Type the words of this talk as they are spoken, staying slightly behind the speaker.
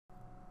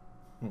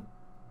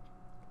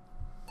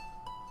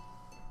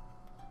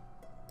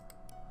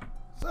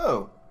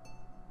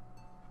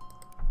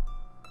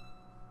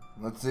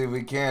Let's see if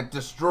we can't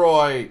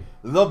destroy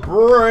the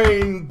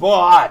brain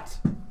bot.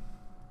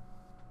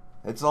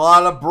 It's a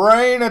lot of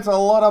brain, it's a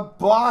lot of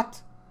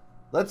bot.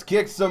 Let's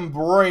kick some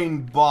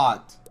brain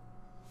bot.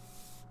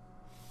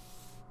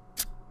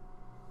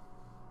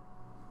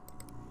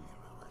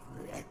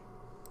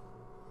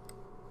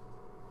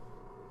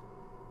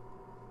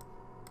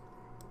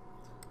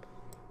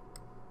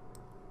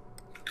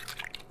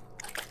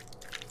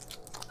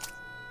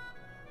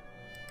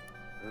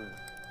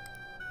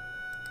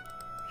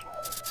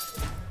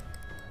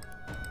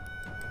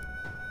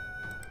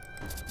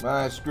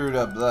 I screwed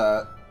up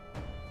that.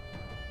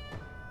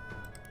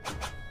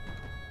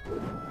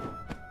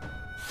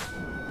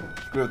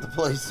 Screwed up the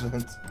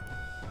placement.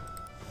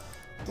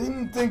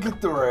 Didn't think it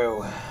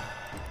through. Oh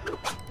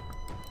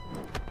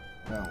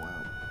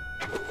well.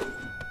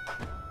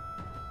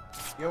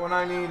 You know what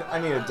I need? I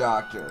need a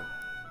doctor.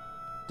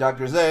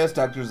 Dr. Zaius,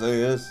 Dr.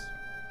 Zaius.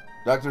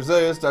 Dr.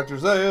 Zaius, Dr.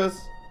 Zaius.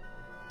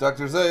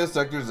 Dr. Zaius,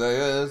 Dr.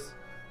 Zaius.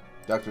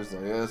 Dr.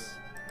 Zaius.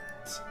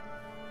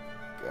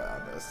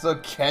 God, that's so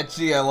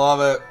catchy. I love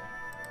it.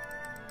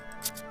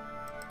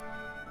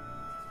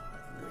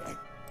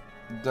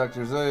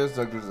 Dr. Zaius,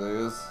 Dr.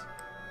 Zaius.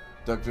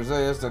 Dr.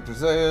 Zaius, Dr.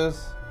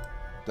 Zaius.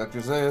 Dr.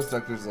 Zaius,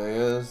 Dr.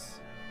 Zaius.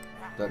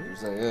 Dr.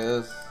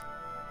 Zaius.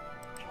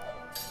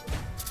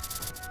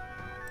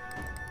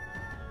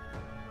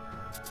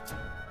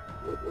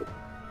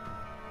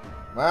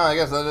 Well, I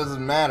guess that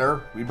doesn't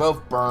matter. We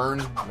both burn,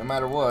 no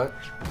matter what.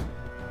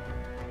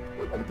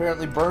 And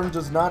apparently burn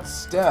does not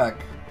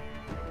stack.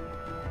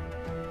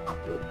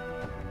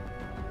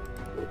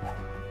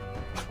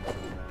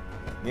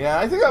 Yeah,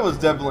 I think that was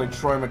definitely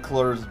Troy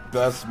McClure's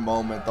best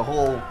moment. The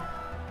whole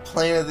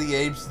Planet of the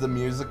Apes, the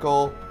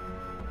musical.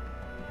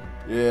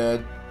 Yeah,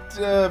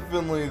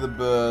 definitely the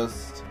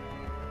best.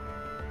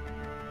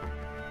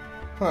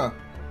 Huh.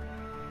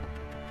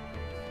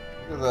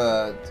 Look at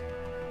that.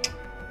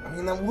 I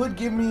mean, that would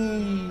give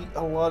me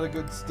a lot of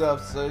good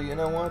stuff, so you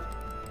know what?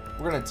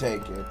 We're gonna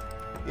take it.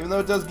 Even though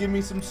it does give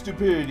me some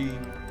stupidity,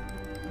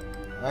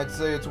 I'd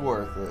say it's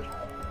worth it.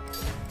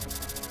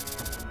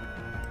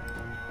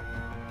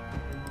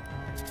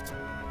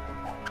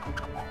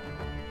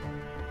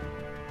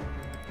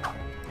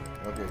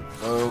 Okay,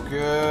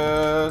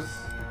 focus.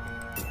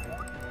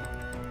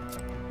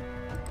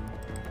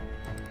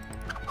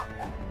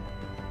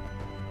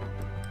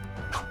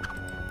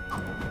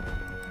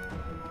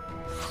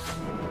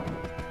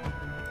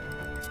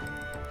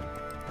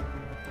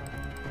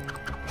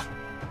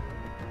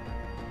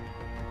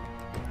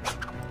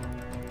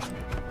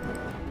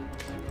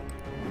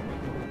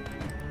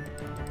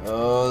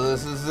 Oh,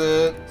 this is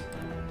it.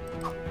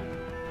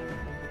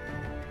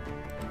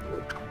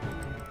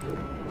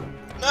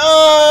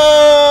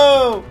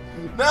 No!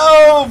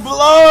 No,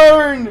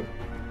 Blarn!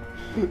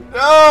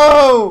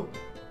 No!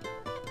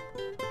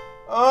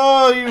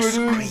 Oh, you were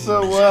doing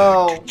so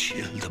well. To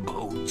chill the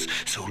bones,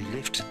 so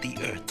lift the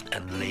earth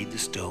and lay the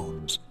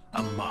stones.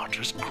 A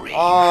martyr's grave.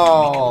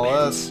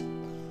 Oh,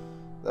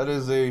 that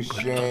is a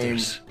but shame.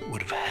 others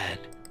would have had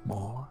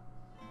more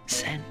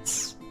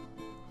sense.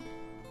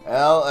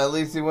 Well, at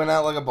least he went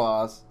out like a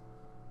boss.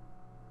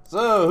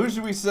 So, who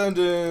should we send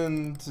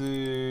in to...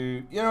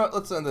 You know what,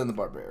 let's send in the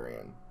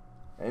Barbarian.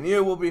 And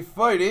you will be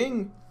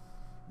fighting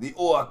the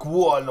Orc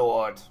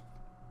Warlord.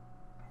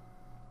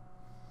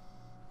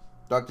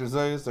 Dr.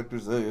 Zaius, Dr.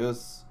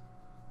 Zaius.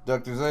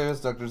 Dr.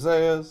 Zaius, Dr.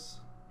 Zaius.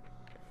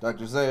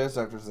 Dr. Zaius,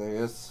 Dr.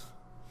 Zaius.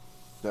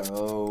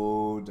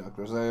 No,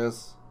 Dr.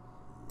 Zaius.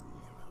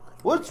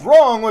 What's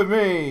wrong with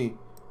me?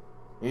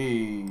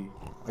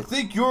 I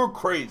think you're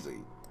crazy.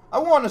 I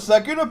want a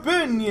second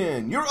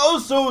opinion. You're oh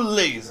so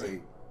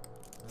lazy.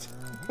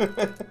 Dr.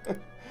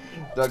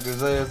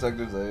 Zaius,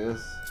 Dr.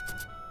 Zaius.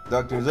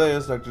 Dr.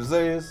 Zaius, Dr.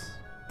 Zaius.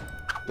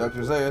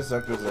 Dr. Zaius,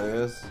 Dr.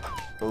 Zaius.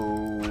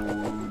 Oh,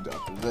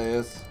 Dr.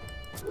 Zaius.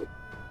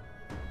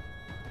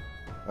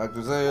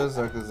 Dr. Zaius,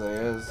 Dr.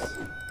 Zaius.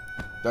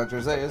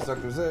 Dr. Zaius,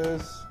 Dr.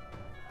 Zaius.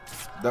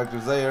 Dr.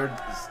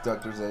 Zaius,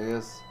 Dr.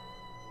 Zaius.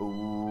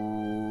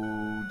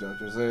 Oh,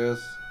 Dr. Zaius.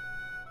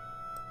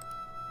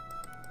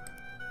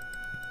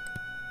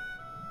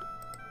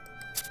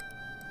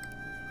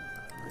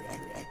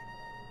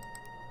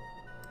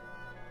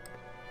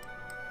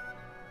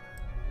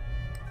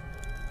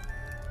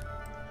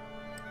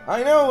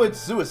 I know it's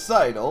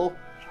suicidal,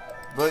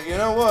 but you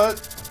know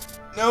what?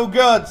 No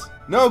guts,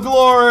 no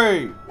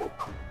glory!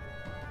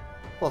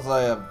 Plus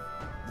I have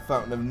the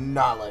Fountain of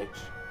Knowledge.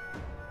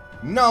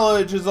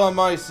 Knowledge is on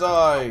my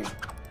side!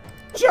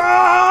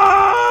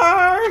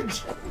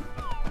 Charge!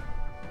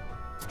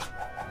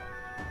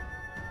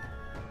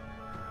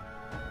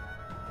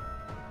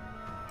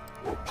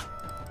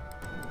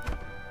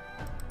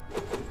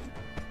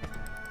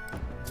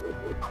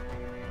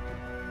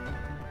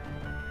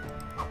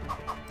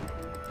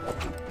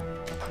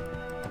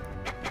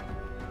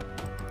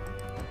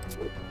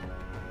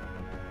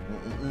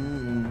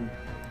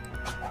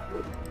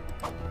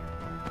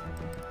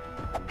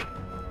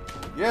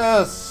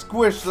 Yes,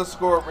 squish the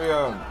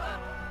scorpion.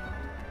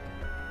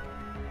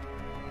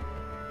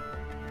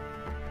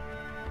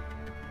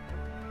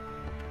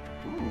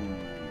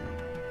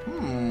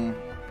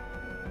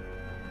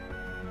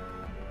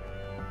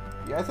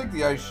 Yeah, I think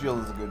the ice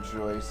shield is a good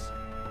choice.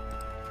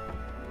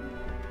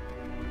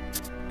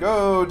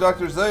 Go,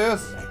 Dr.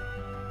 Zaius!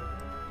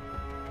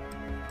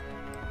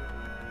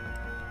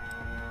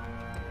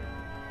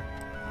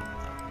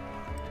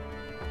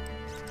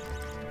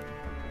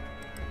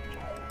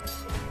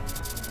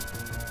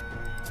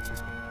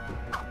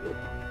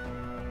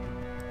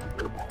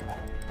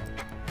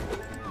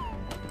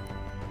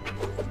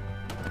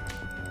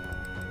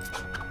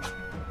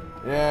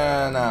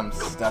 Yeah, now I'm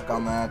stuck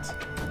on that.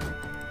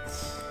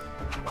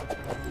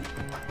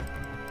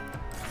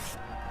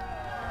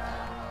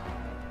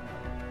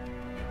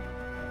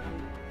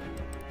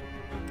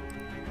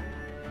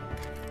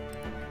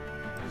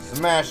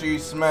 Smashy,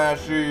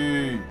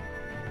 smashy!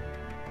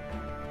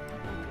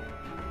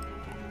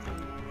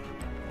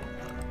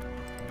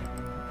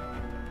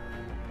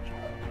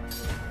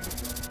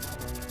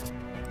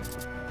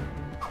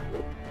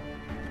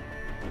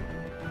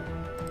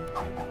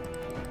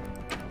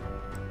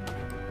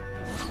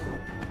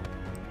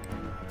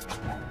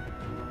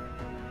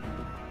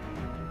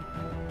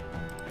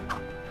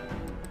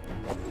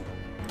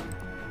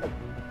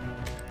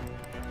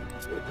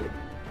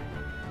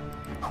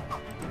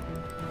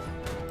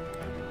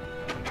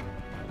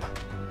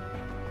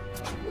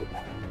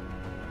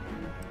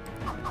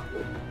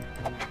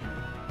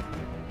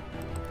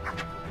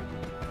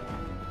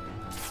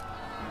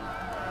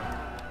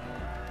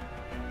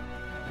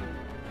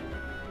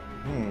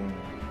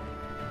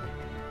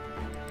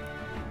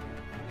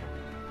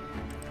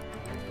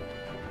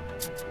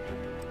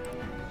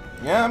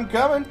 Yeah, I'm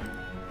coming.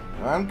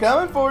 I'm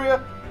coming for you.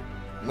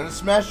 I'm gonna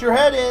smash your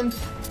head in.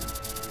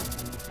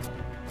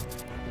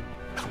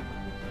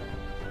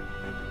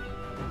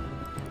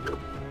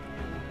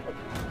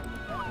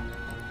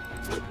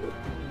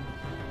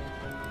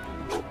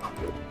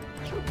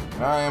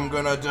 I am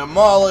gonna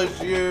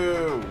demolish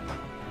you.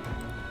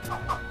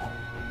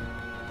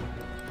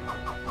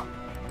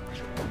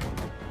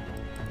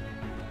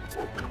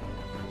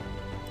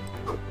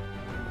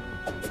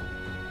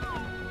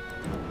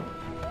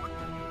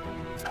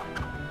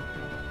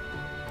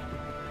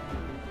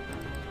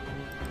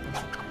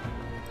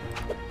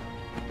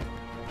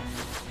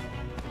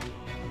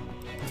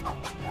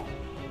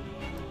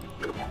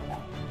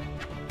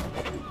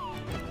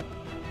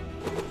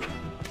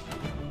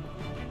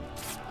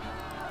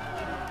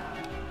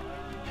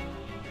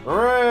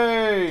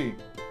 Hooray!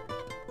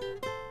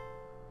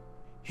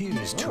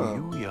 Here's to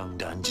you, young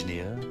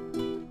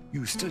Dungeoneer.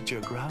 You stood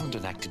your ground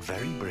and acted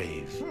very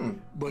brave.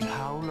 But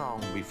how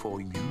long before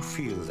you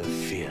feel the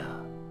fear?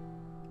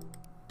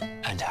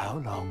 And how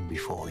long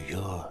before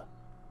you're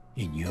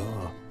in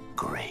your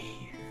grave?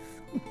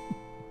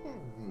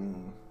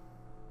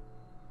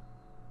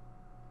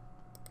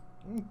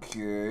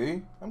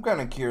 Okay. I'm kind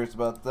of curious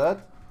about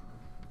that.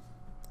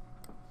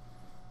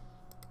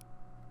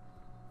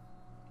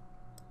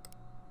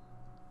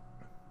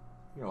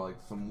 You know, like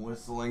some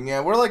whistling.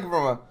 Yeah, we're like from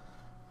a...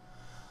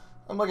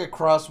 I'm like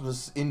across from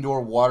this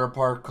indoor water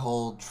park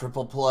called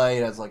Triple Play.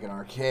 It has like an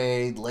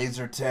arcade,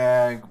 laser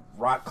tag,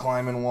 rock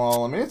climbing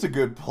wall. I mean, it's a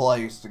good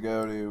place to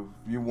go to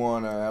if you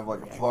want to have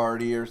like a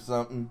party or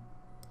something.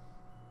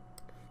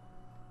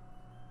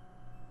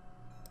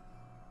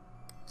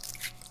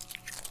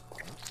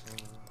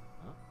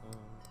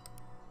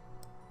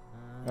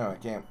 No, I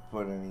can't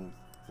put anything.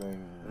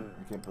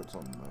 I can't put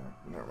something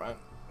there. Never mind.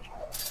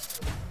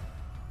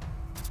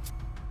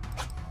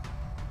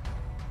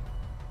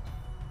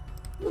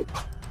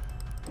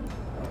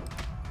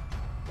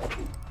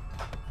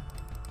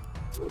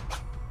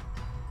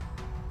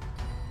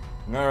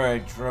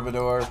 Alright,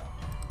 Troubadour.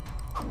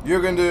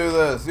 You can do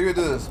this. You can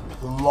do this,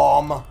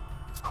 Plum.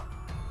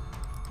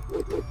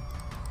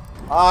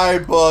 I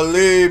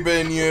believe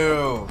in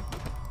you.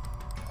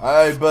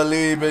 I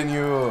believe in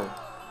you.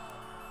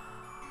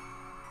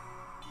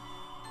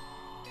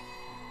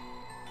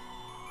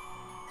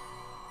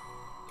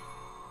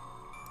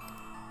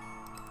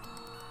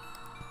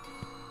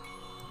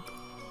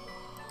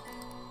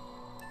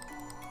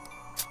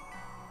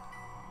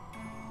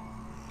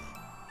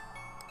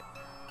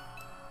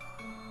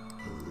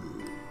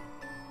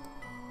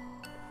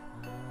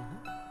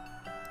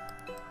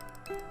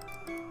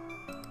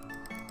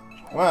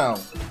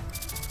 Well,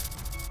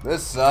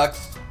 this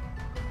sucks.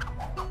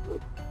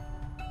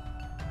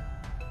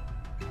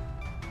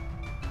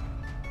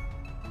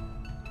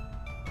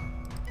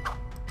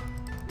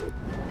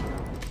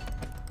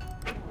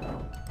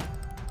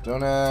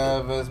 Don't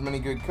have as many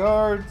good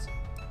cards.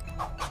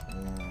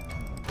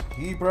 And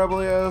he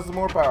probably has the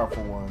more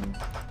powerful ones.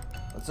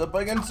 Let's hope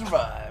I can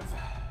survive.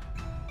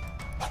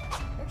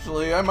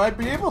 Actually, I might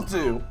be able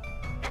to.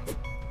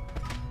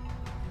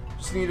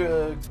 Just need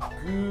a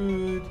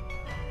good...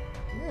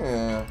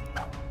 Yeah.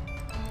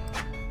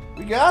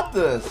 We got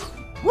this.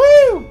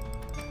 Woo!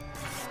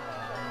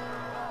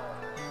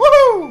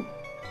 Woohoo!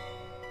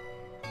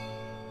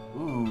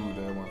 Ooh,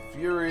 do I want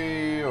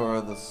Fury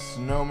or the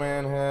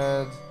Snowman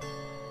head?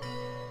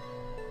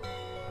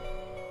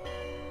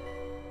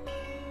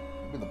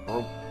 Maybe the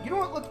broke. You know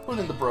what? Let's put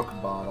in the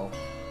broken bottle.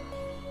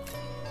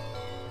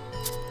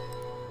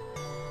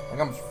 Like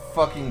I'm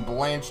fucking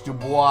Blanche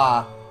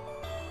Dubois.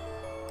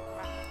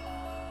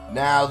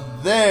 Now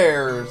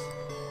there's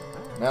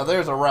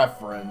a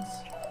reference.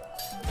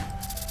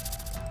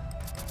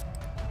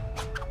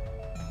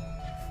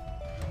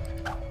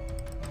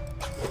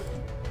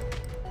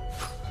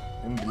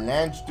 And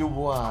Blanche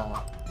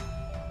Dubois.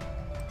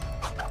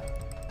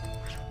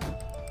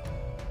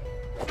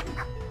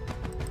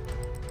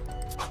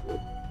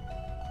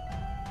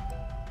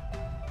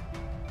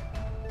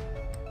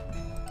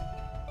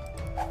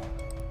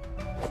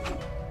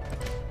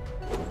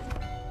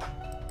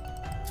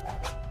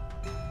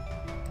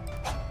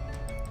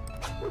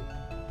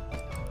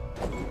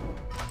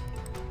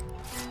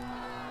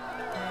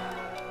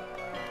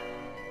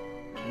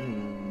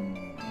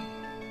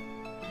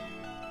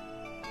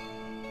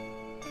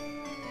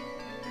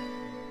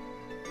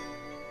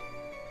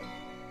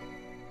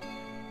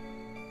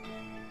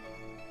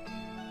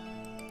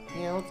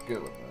 Yeah, let's go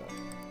with that.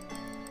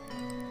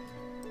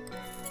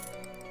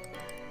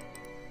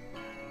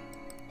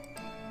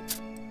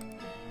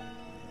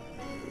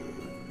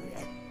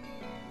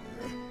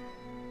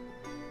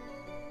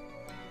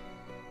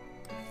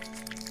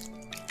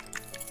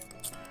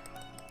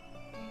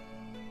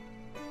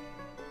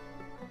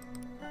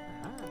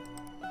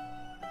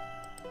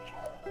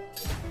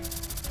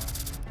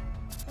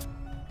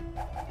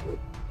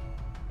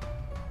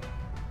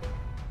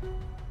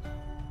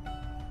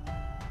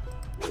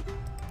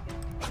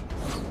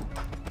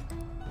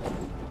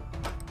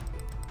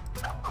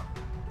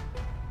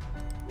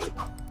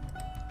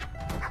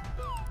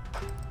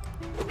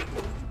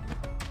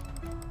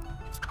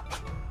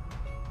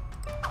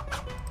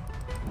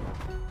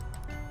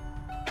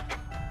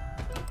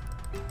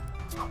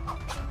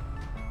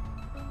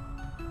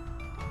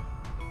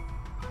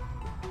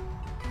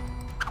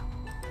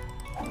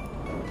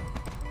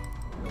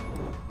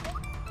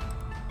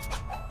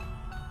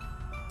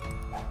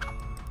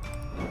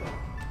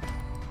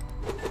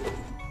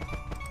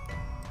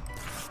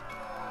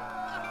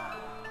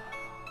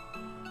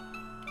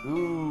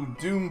 Ooh,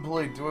 Doom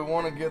Plate. Do I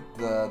want to get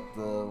that,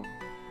 though?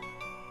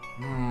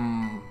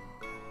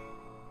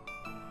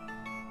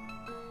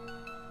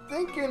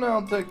 Thinking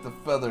I'll take the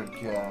Feathered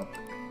Cap.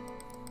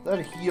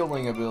 That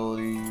healing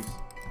abilities.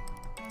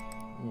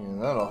 Yeah,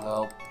 that'll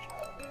help.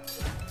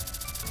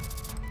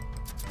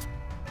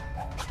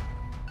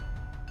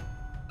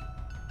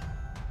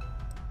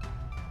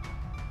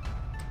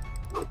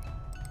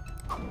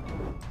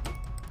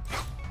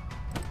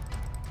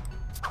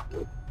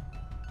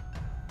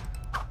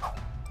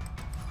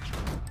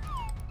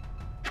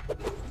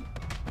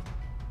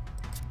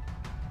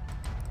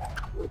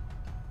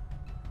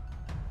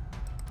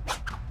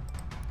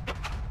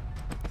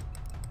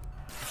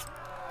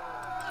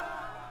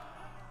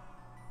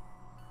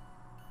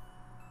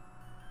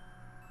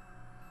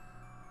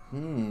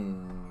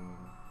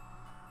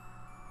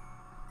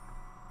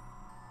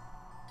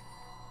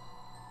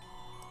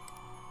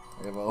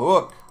 I have a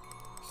hook.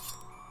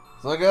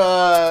 So I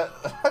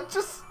got...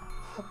 just...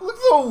 looks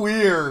so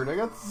weird. I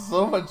got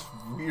so much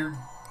weird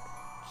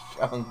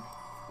junk.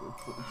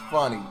 It's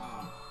funny.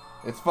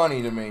 It's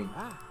funny to me.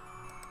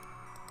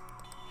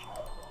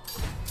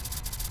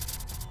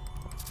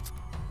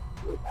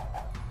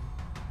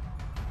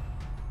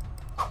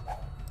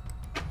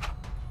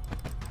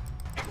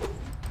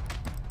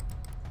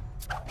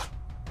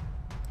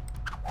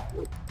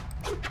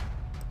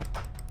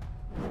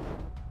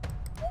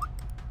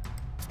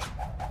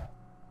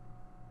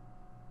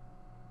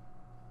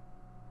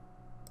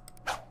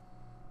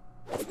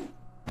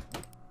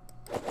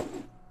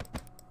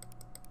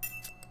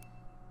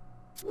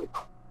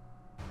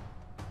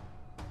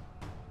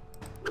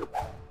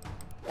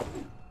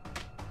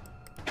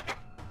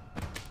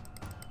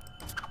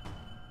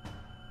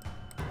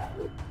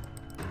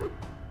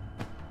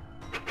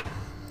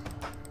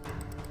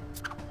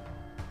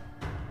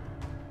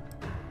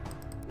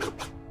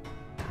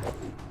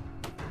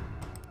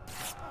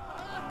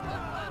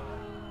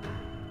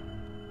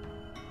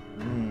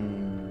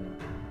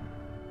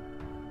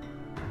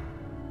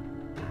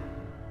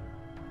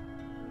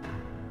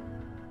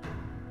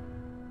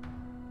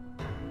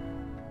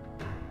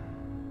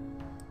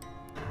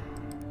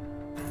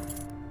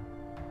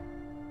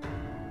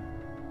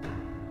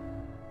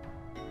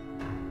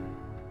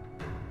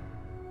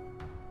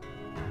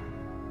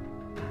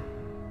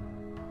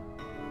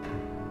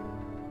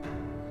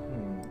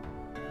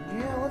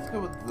 Let's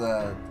go with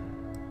that.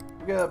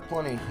 We got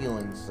plenty of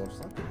healing stuff, so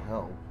that could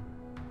help.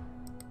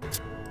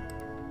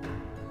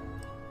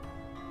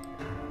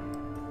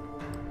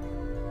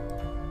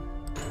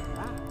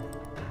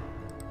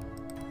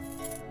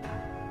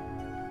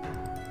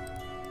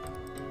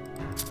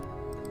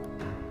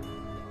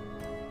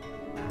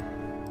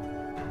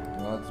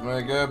 Let's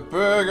make it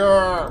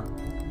bigger!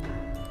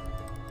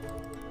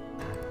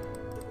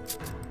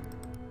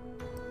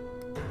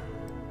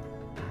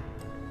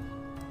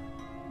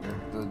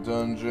 Make the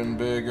dungeon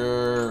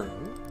bigger!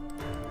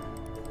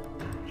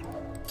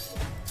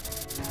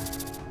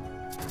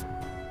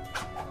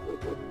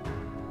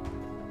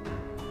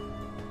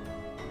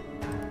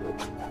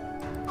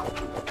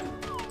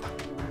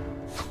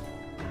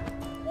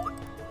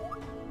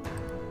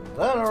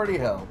 that already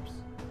helps.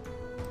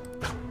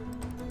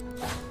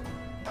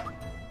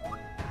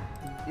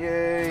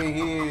 Yay,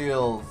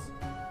 heals.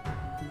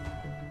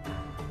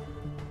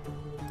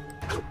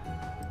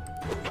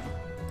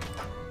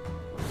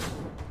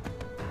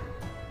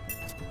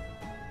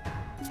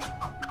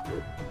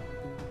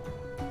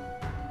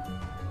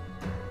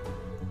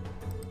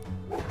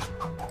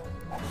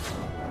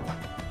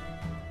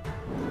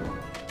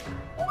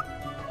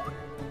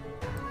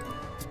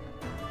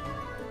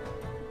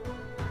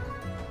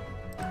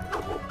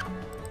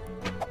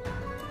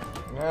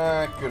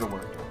 Could have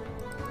worked.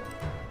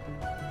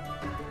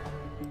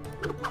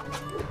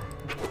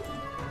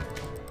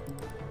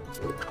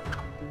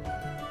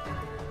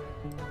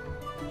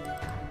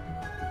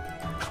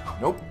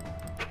 Nope.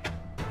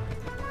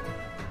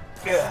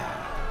 Yeah.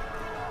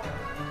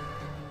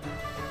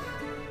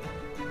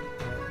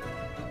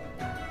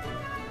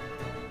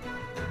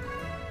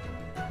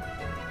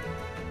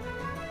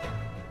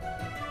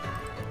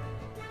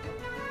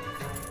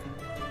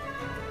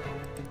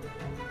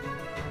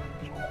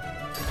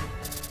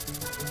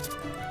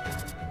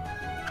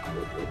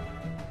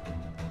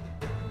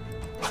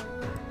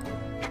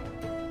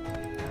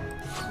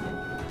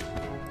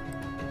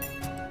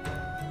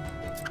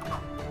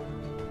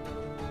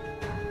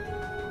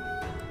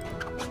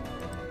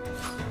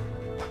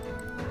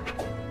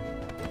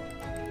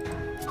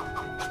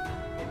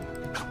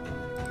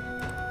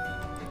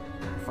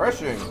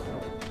 Refreshing.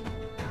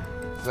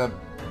 Except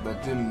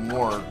that didn't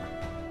work.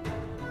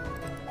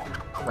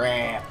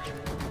 Crap.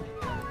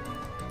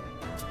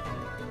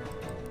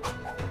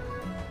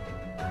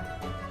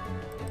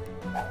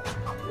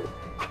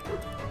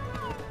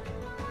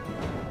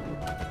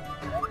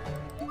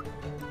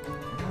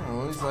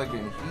 Oh, at least I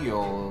can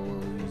heal a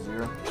little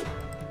easier.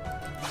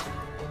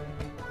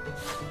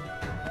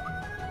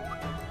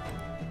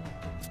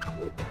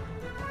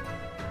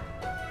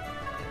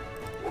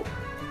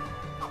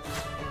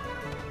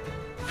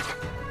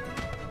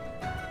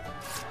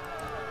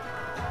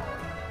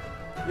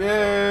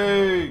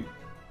 Yay! And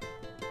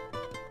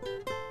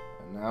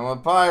now I'm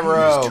a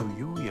pyro. Here's to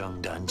you,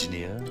 young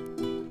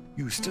Dungeoneer.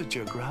 You stood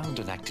your ground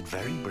and acted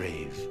very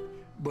brave.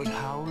 But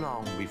how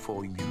long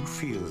before you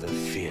feel the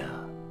fear?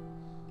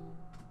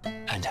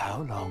 And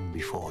how long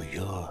before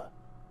you're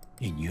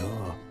in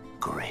your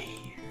grave?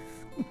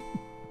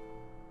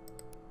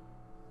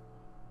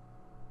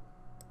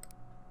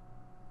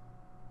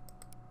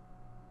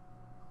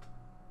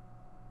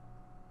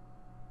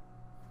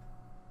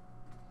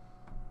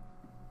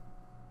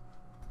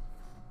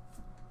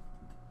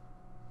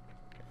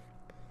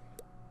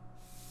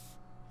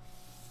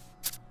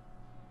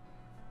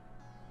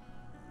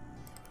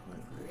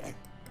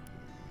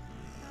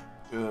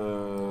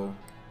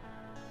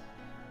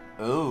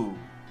 Oh.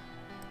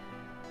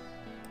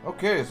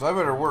 Okay, so I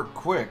better work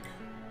quick.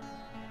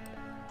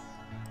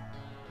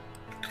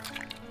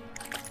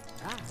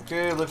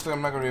 Okay, looks like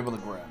I'm not going to be able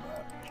to grab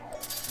that.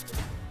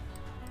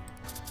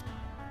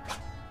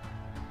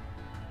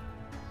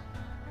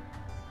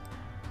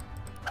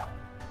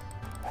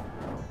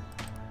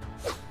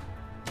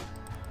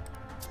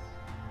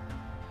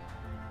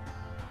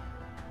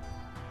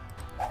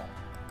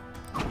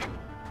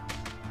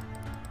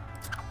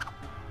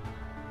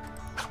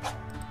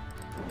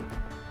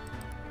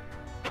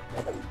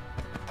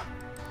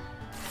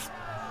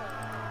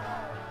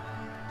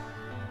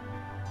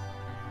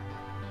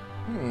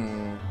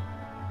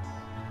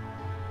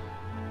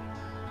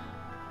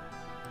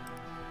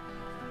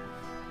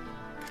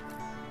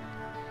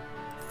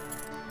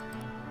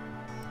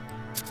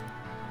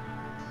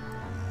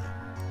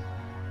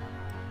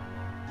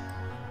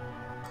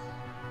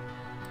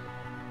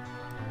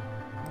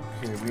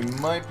 Okay, we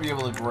might be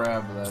able to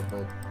grab that,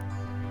 but...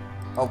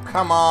 Oh,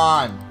 come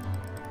on!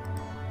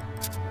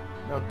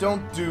 No,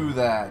 don't do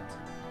that!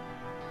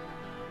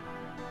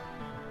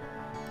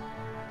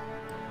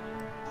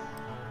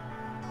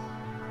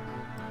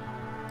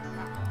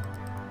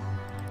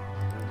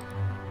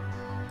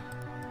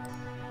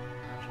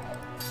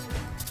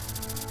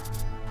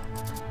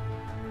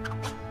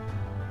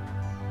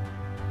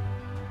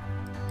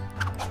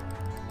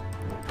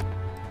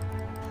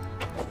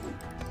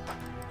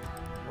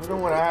 I don't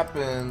know what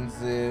happens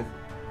if...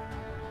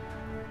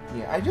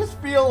 Yeah, I just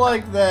feel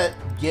like that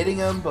getting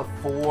them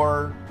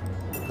before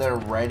they're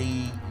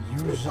ready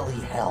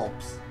usually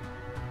helps.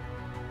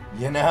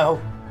 You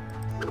know?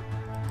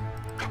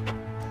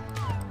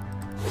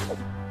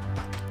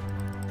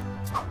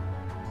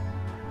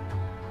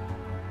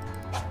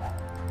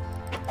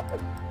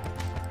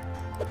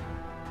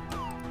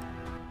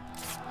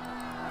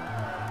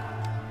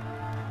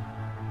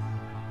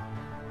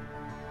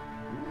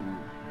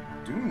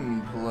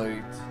 Doom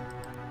plate.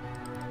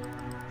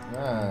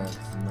 That's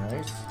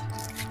nice.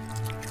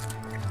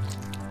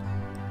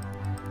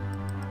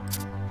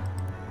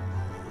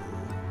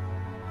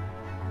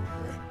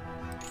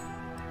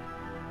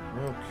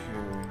 Okay.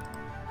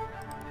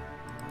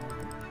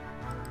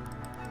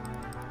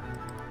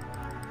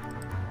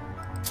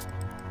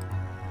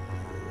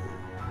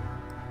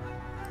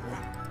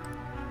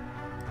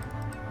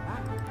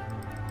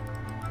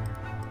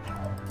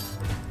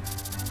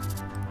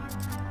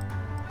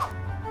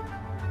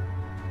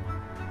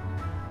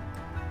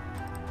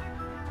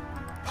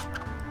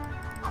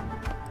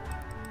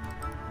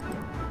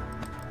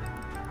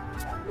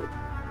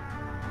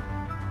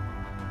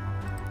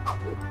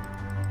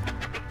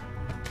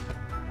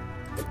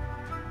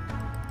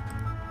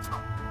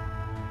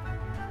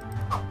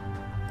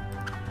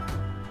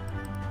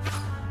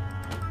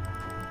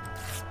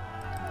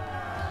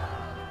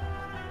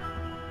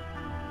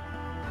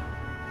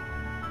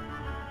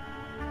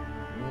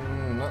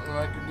 Nothing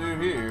I can do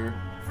here.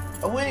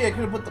 Oh wait, I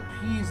could have put the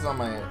peas on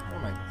my... What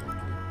am I thinking?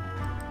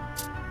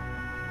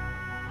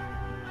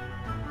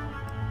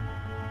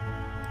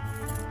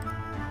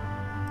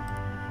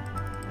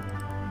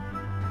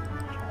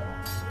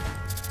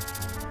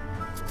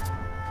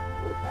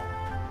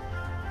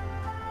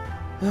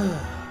 I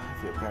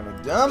feel kind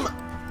of dumb.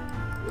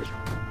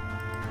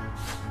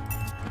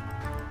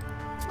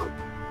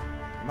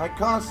 It might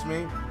cost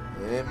me.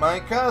 It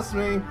might cost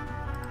me.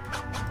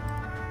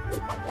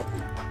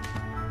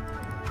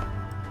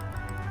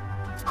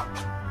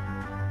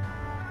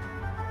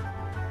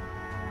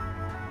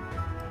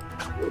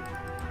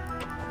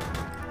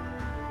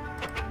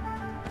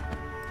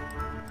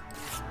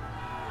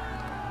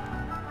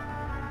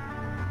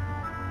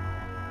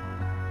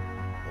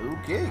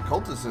 Okay,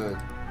 cultist hood.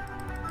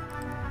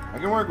 I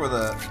can work with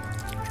that.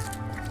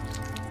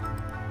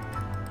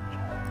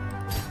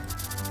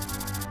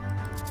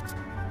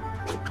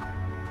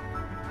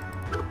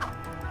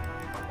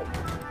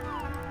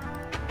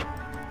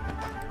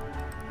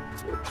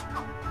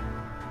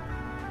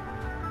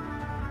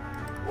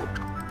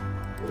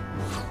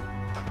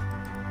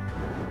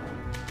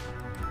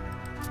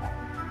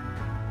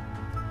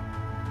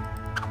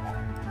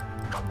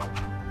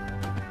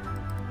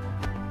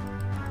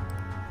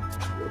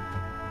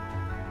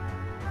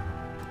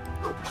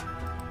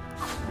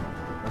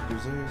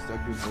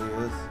 Dr.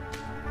 Zayas,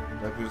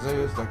 Dr.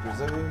 Zayas, Dr.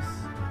 Zayas,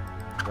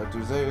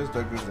 Dr. Zayas,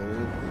 Dr.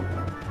 Zayas.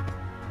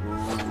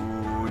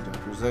 Ooh,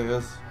 Dr.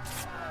 Zayas.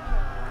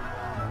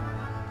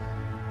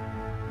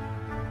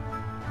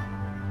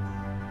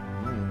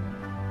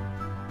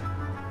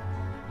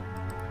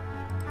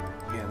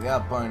 Yeah, the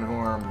Alpine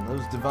Horn,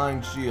 those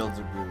divine shields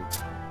are good.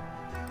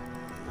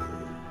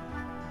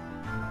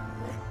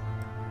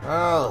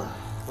 Oh,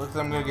 looks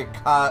like I'm gonna get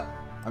caught.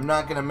 I'm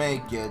not gonna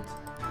make it.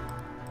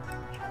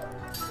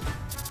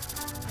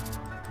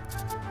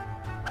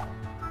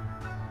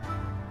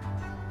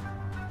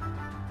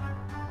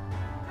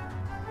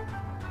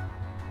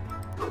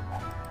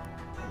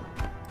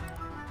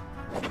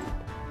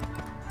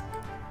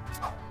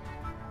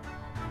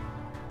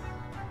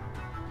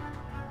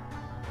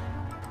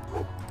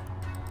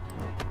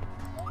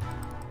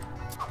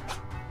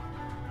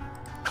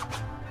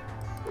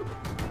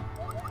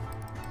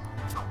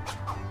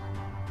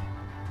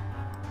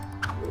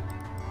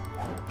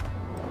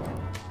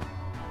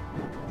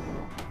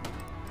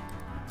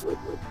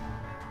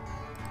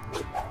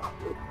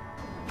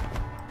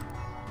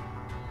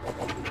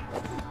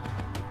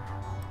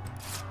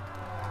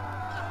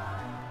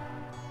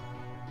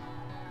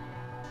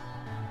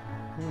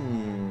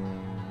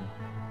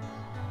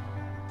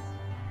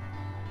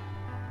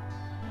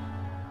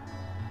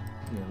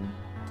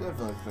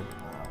 Definitely think it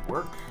might not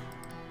work.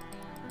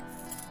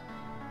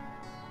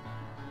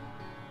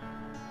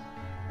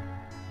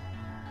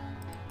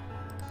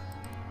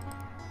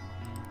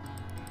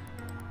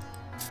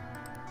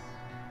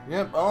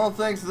 Yep, all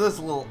thanks to this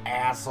little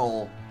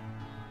asshole.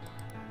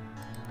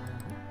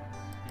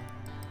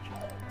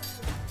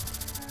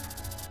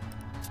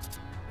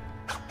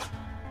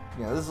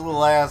 Yeah, this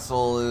little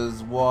asshole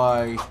is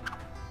why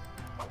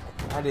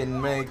I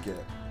didn't make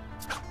it.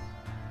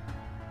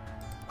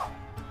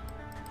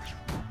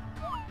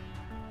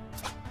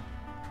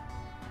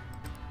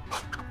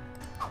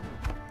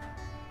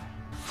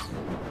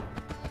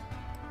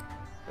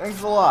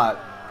 Thanks a lot.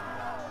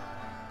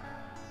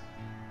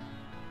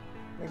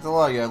 Thanks a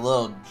lot, you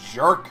little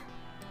jerk.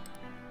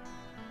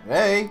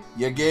 Hey,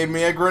 you gave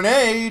me a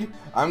grenade.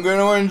 I'm going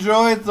to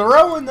enjoy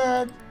throwing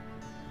that.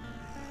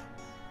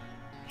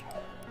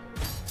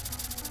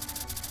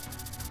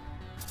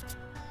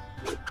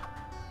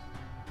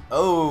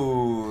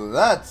 Oh,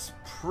 that's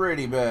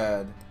pretty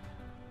bad.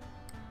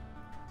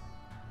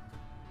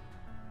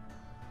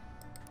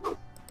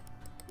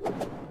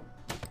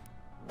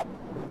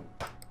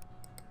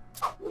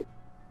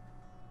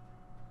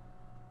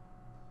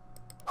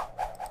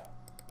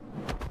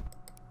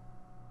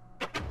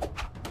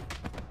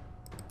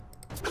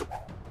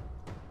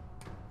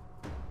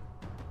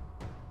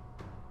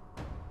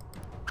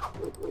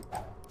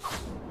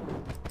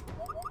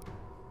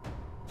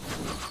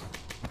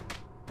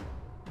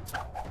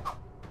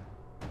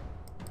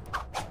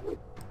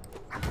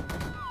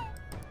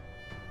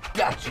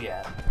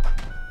 Gotcha!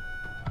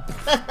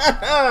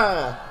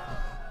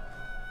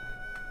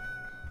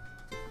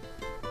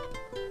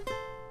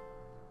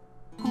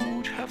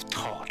 Who'd have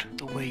thought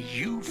the way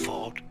you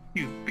fought,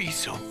 you'd be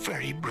so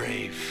very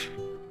brave?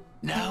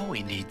 Now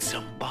we need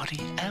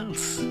somebody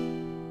else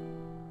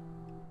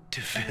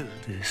to fill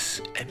this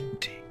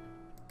empty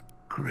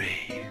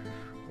grave.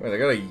 Wait, I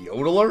got a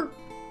yodeler?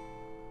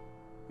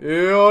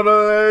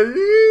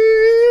 Yodeler-ee-hoo,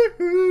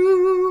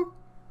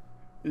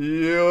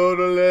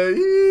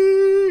 yodeler-ee,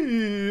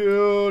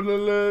 yodeler.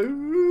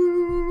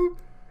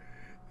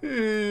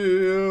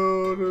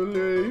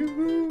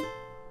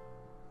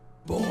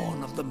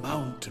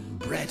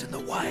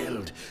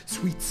 wild,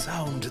 sweet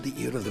sound to the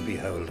ear of the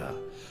beholder,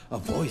 a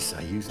voice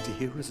I used to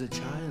hear as a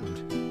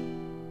child.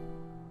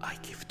 I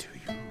give to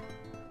you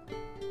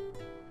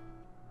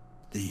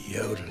the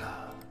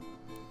yodeler.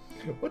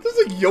 What does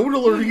a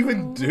yodeler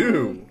even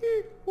do?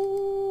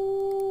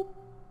 Yeehoo.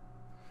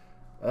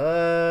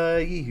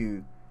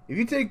 If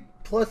you take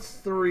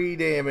 +3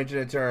 damage in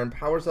a turn,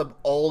 powers up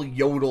all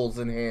yodels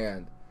in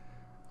hand.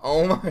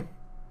 Oh my...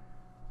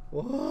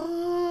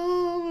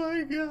 Oh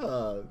my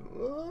god.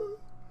 What?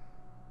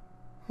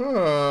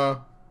 Huh.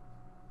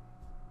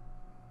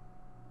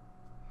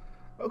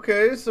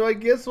 Okay, so I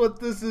guess what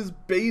this is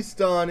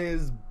based on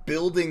is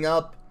building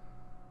up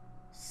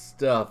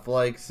stuff.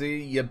 Like,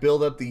 see, you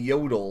build up the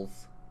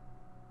yodels.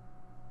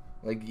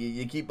 Like,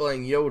 you keep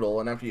playing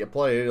yodel, and after you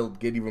play it, it'll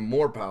get even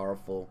more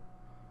powerful.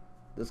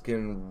 This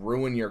can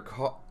ruin your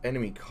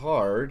enemy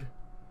card.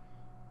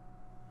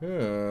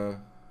 Huh.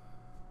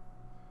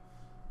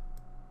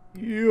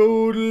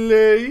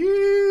 Yodelay,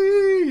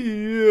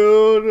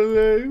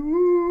 yodelay,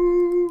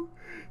 woo,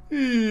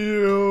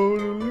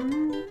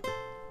 yodelay.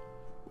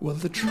 Well,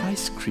 the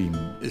trice cream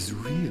is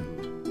real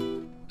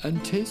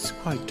and tastes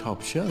quite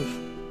top shelf.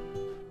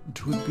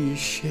 It would be a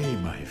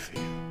shame, I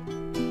feel,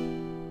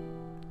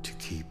 to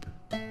keep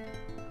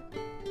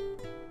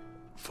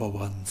for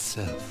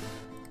oneself.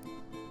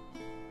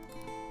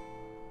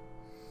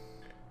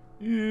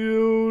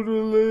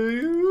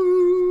 Yodelay,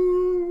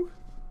 woo.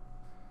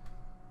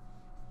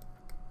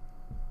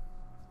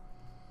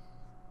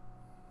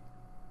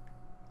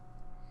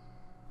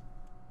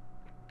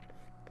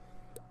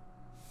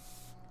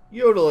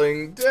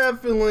 Yodeling,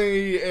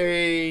 definitely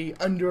a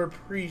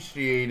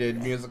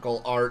underappreciated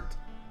musical art.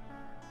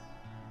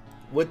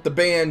 With the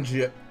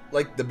banjo,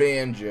 like the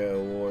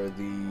banjo or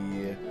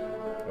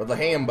the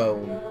ham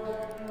bone.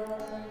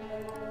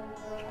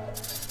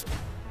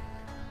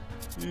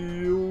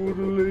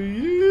 Yodelay,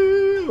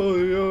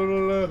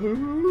 yodelay,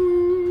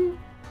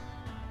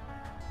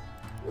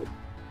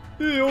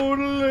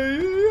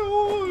 yodelay,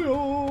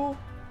 yo.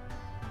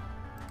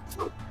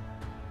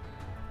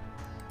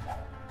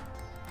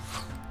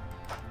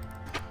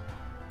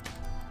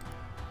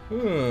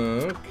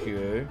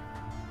 Okay.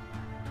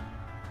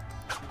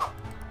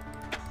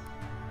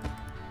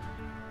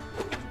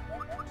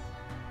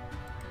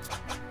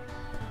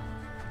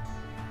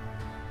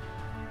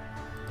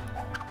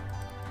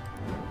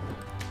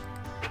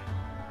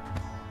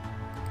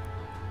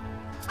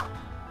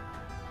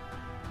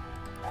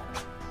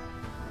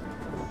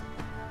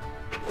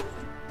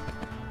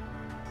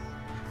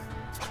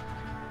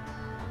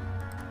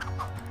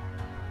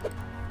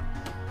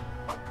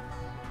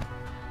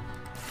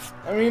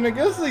 I mean, I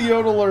guess the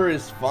yodeler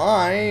is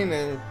fine.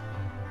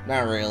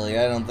 Not really.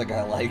 I don't think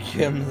I like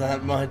him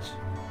that much.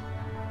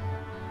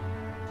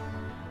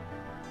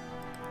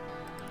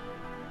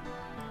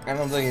 I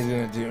don't think he's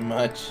gonna do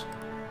much.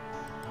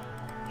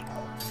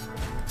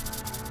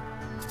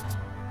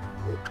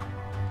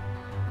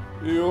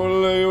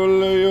 Yole,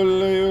 yole,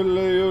 yole,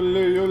 yole,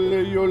 yole,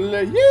 yole,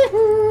 yole,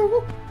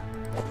 yee-hoo!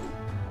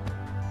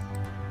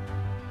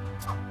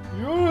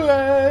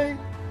 Yole!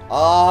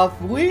 Auf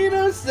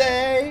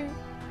Wiedersehen!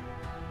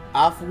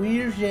 Auf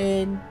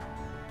Wiedersehen!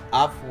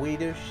 Auf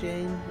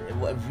Wiedersehen?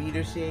 What,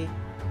 Wiedersehen?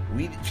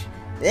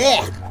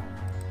 Ugh!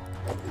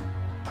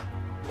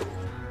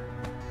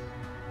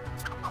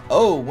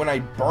 Oh, when I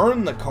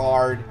burn the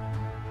card,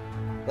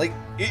 like,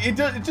 it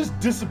just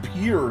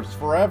disappears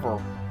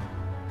forever.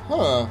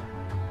 Huh.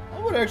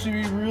 That would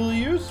actually be really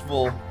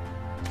useful.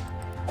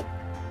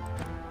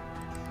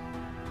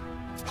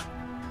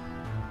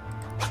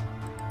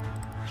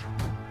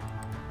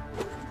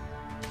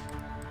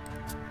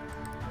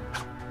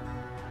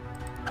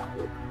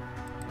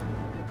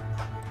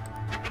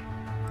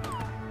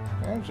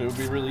 Actually, it would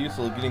be really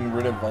useful at getting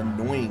rid of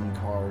annoying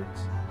cards.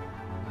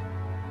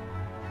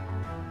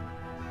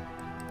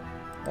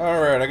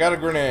 Alright, I got a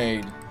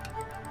grenade.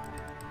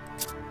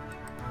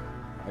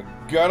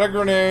 Got a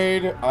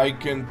grenade. I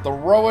can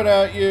throw it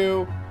at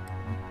you.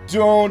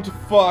 Don't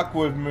fuck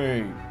with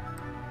me.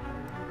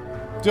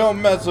 Don't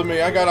mess with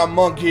me. I got a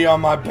monkey on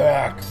my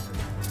back.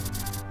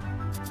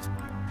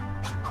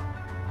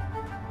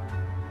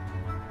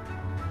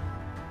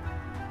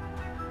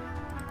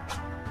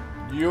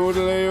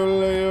 Yodele,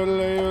 yodele,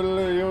 yodele,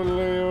 yodele,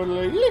 yodele,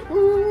 yodele,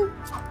 yee-hoo.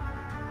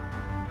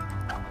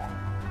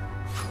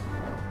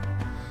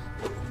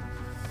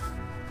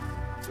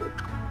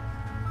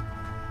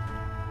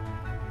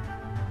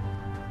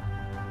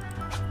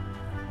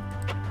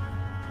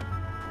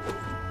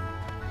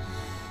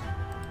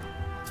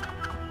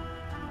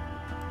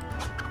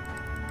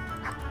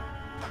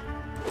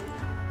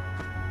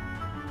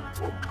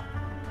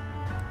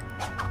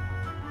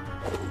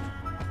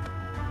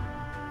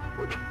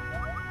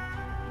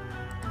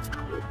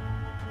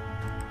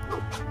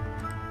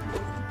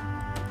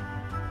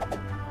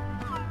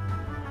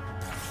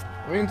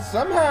 I mean,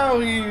 somehow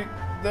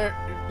they're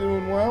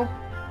doing well.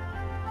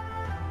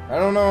 I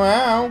don't know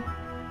how,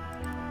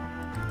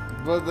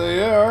 but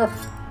they are.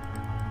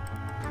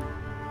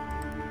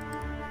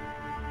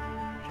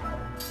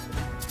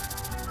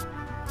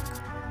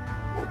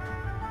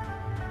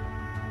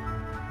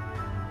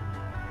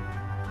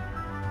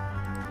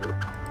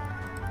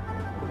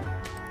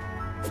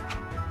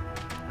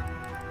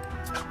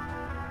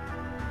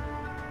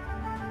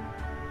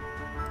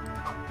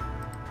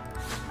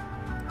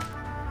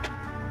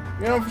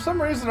 You know, for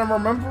some reason I'm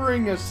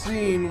remembering a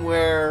scene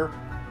where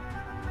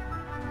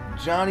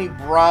Johnny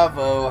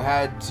Bravo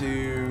had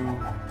to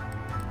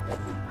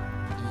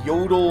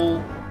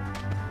yodel.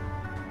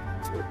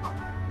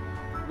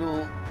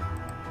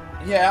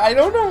 Yeah, I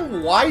don't know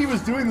why he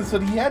was doing this,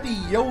 but he had to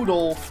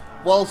yodel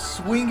while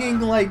swinging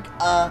like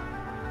a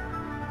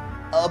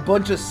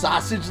bunch of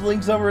sausage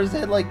links over his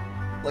head, like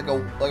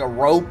a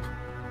rope.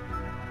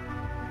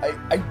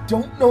 I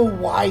don't know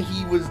why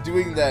he was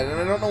doing that, and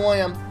I don't know why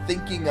I'm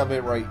thinking of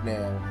it right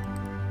now,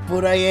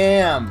 but I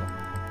am.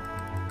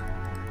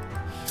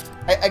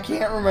 I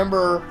can't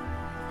remember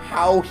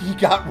how he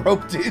got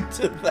roped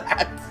into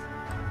that.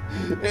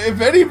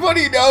 If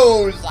anybody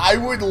knows, I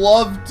would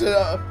love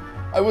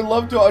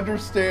to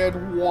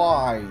understand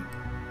why.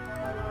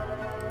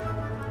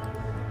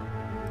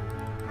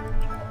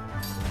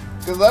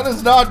 Because that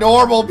is not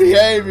normal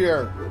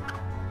behavior.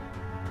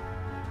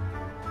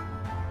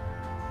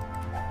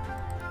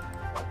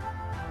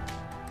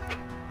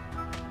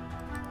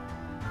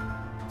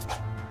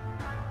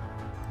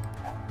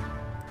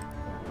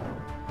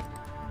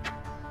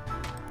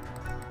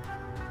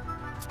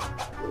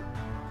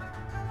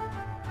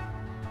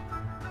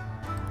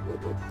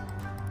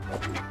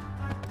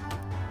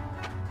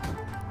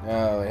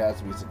 No, it has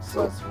to be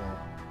successful.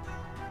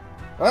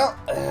 Well,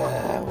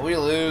 we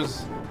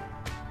lose.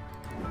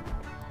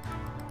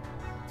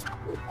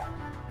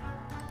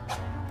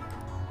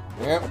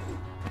 Yep.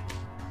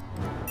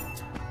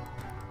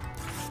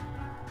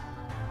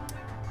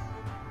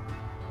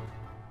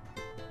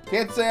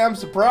 Can't say I'm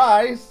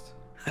surprised.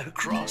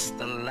 Across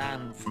the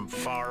land from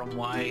far and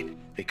wide,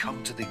 they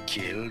come to the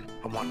guild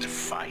and want to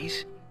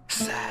fight.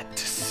 Sad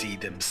to see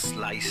them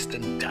sliced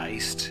and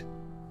diced.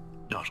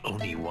 Not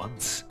only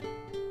once,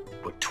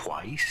 but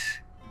twice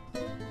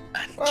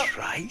and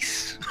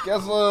thrice.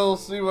 Guess we'll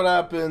see what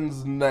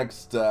happens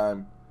next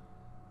time.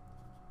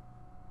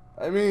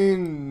 I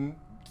mean,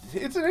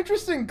 it's an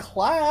interesting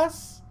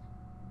class,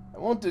 I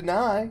won't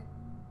deny,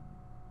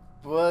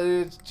 but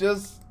it's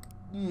just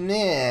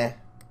meh.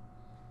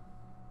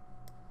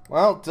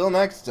 Well, till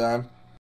next time.